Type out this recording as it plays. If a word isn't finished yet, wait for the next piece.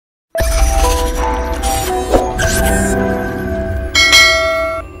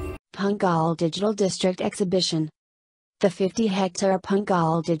Punggol Digital District exhibition. The 50-hectare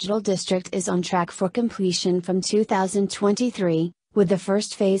Punggol Digital District is on track for completion from 2023, with the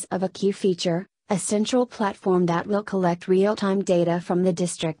first phase of a key feature, a central platform that will collect real-time data from the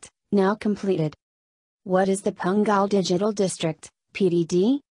district, now completed. What is the Punggol Digital District,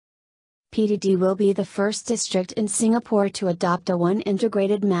 PDD? PDD will be the first district in Singapore to adopt a one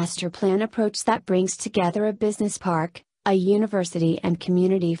integrated master plan approach that brings together a business park, a university and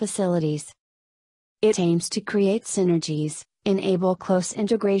community facilities. It aims to create synergies, enable close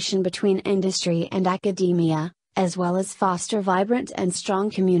integration between industry and academia, as well as foster vibrant and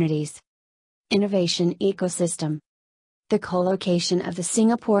strong communities. Innovation ecosystem. The co-location of the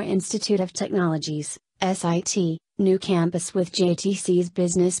Singapore Institute of Technologies, SIT, new campus with JTC's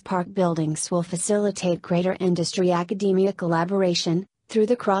business park buildings will facilitate greater industry-academia collaboration, through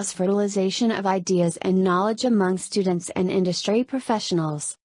the cross-fertilisation of ideas and knowledge among students and industry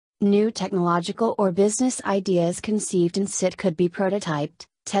professionals. New technological or business ideas conceived in SIT could be prototyped,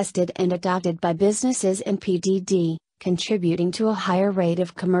 tested and adopted by businesses in PDD, contributing to a higher rate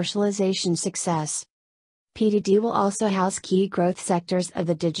of commercialization success. PDD will also house key growth sectors of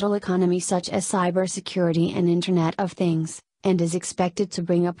the digital economy such as cybersecurity and Internet of Things, and is expected to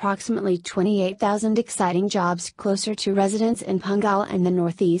bring approximately 28,000 exciting jobs closer to residents in Punggol and the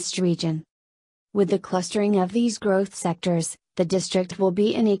Northeast region. With the clustering of these growth sectors, the district will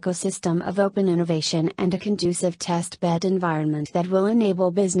be an ecosystem of open innovation and a conducive test-bed environment that will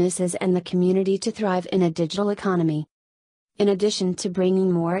enable businesses and the community to thrive in a digital economy. In addition to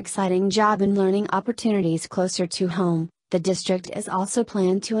bringing more exciting job and learning opportunities closer to home, the district is also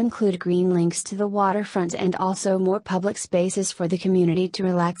planned to include green links to the waterfront and also more public spaces for the community to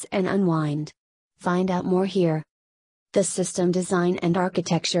relax and unwind. Find out more here. The system design and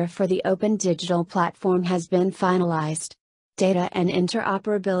architecture for the open digital platform has been finalized. Data and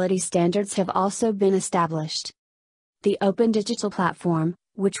interoperability standards have also been established. The open digital platform,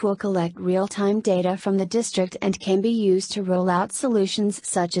 which will collect real-time data from the district and can be used to roll out solutions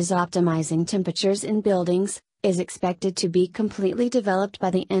such as optimizing temperatures in buildings, is expected to be completely developed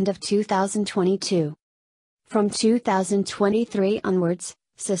by the end of 2022. From 2023 onwards,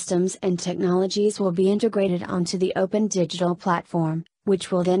 systems and technologies will be integrated onto the open digital platform,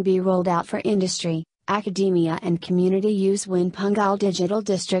 which will then be rolled out for industry, academia and community use when Punggol Digital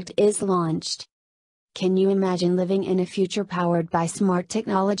District is launched. Can you imagine living in a future powered by smart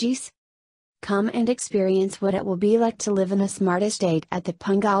technologies? Come and experience what it will be like to live in a smart estate at the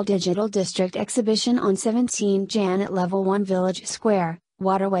Punggol Digital District exhibition on 17 Jan at Level 1 Village Square,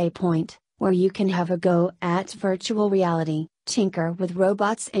 Waterway Point, where you can have a go at virtual reality, tinker with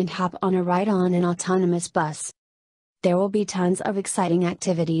robots and hop on a ride on an autonomous bus. There will be tons of exciting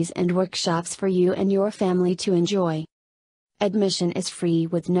activities and workshops for you and your family to enjoy. Admission is free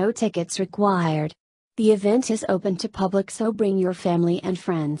with no tickets required. The event is open to public, so bring your family and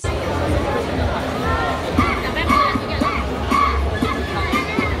friends.